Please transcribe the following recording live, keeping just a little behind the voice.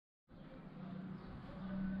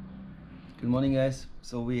Good morning, guys.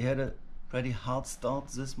 So we had a pretty hard start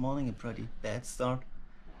this morning, a pretty bad start.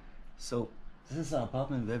 So this is our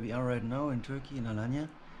apartment where we are right now in Turkey, in Alanya,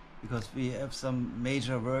 because we have some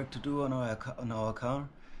major work to do on our car.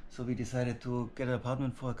 So we decided to get an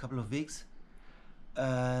apartment for a couple of weeks.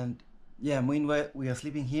 And yeah, meanwhile we are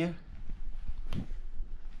sleeping here.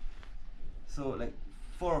 So like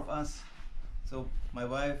 4 of us. So my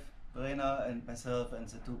wife, Verena, and myself, and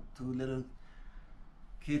the two little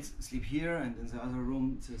kids sleep here, and in the other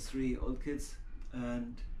room the 3 old kids.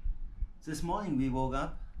 And this morning we woke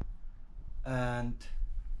up, and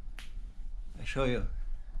I show you.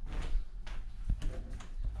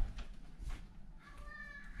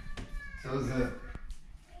 So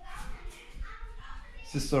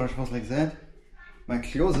the storage was like that. My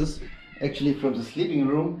clothes, actually from the sleeping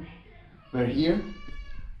room, were here.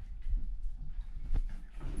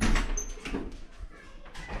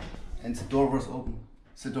 And the door was open.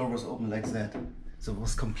 The door was open like that. So it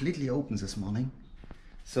was completely open this morning.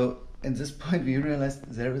 So at this point we realized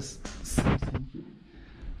there is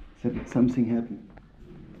something happened.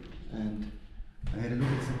 And I had a look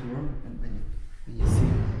at the door, and when you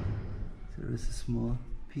see there is a small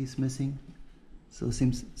piece missing. So it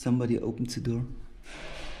seems somebody opened the door.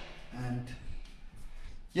 And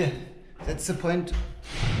yeah, that's the point.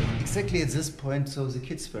 Exactly at this point, so the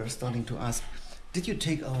kids were starting to ask, did you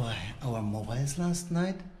take our mobiles last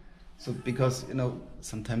night? So because, you know,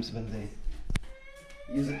 sometimes when they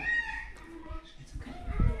use it,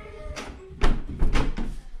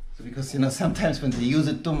 so because, you know, sometimes when they use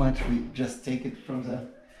it too much, we just take it from the,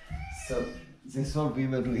 so they thought we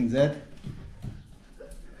were doing that,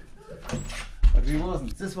 but we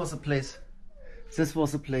wasn't. This was a place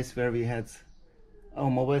where we had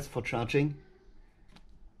our mobiles for charging.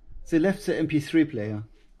 They left the MP3 player,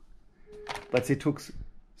 but they took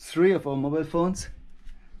 3 of our mobile phones.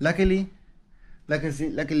 Luckily, they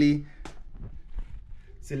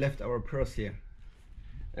left our purse here,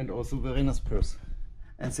 and also Verena's purse,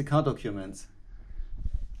 and the car documents.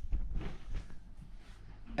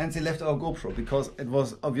 And they left our GoPro because it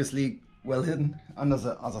was obviously well hidden under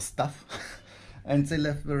the other stuff. And they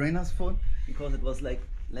left Verena's phone because it was like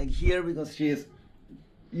here, because she is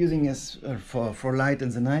using it for light in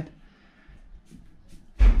the night.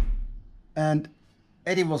 And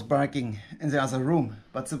Eddie was barking in the other room,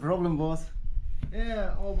 but the problem was,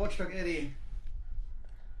 yeah, our watchdog Eddie.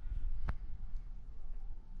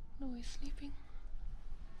 No, he's sleeping.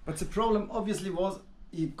 But the problem obviously was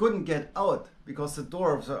he couldn't get out because the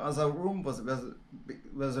door of the other room was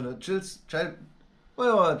where the child's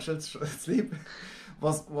sleep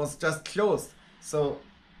was just closed. So,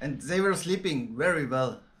 and they were sleeping very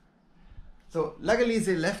well. So luckily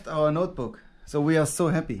they left our notebook. So we are so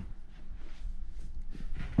happy.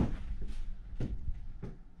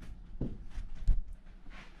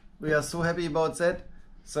 We are so happy about that.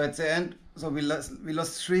 So at the end, so we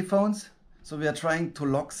lost 3 phones. So we are trying to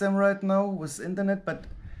lock them right now with internet, but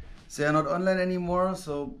they are not online anymore.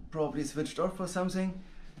 So probably switched off or something.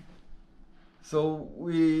 So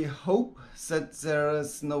we hope that there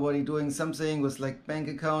is nobody doing something with like bank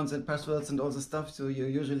accounts and passwords and all the stuff so you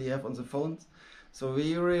usually have on the phones. So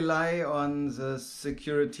we rely on the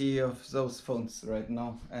security of those phones right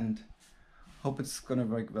now, and hope it's gonna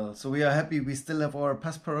work well. So we are happy. We still have our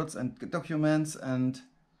passports and documents, and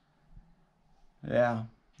yeah,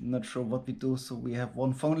 not sure what we do. So we have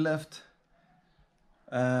 1 phone left,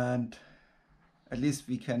 and at least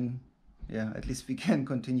we can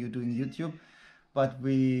continue doing YouTube. But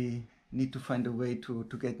we need to find a way to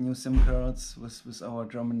get new SIM cards with our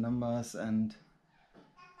German numbers and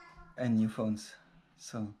new phones.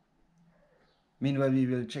 So meanwhile we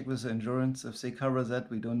will check with the insurance if they cover that.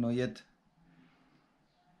 We don't know yet.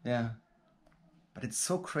 Yeah, but it's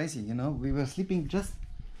so crazy, you know. We were sleeping just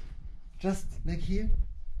like here,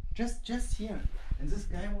 just here, and this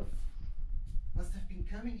guy must have been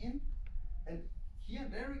coming in, and here,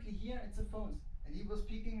 directly here at the phones, and he was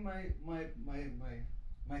picking my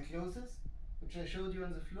clothes, which I showed you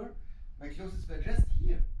on the floor. My clothes were just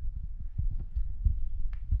here.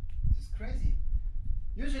 This is crazy.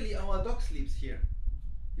 Usually our dog sleeps here.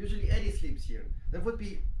 Usually Eddie sleeps here. That would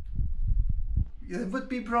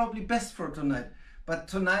be probably best for tonight. But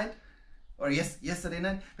tonight, or yesterday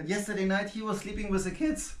night, but yesterday night he was sleeping with the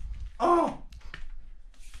kids. Oh!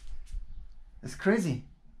 It's crazy.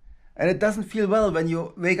 And it doesn't feel well when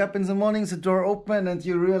you wake up in the morning, the door open, and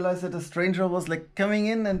you realize that a stranger was like coming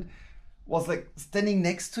in and was like standing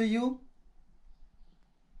next to you.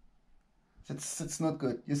 That's not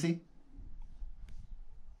good, you see?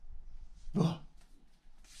 Oh.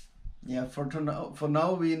 Yeah, for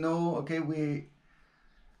now we know, okay,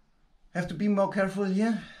 Have to be more careful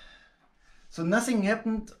here. So nothing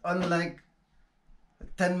happened on like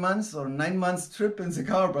 10 months or 9 months trip in the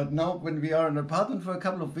car, but now when we are in an apartment for a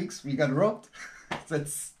couple of weeks, we got robbed.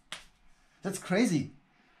 That's crazy.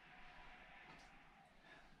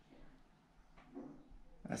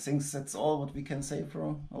 I think that's all what we can say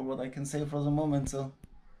or what I can say for the moment. So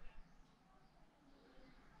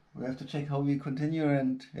we have to check how we continue,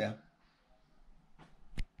 and yeah,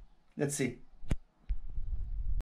 let's see.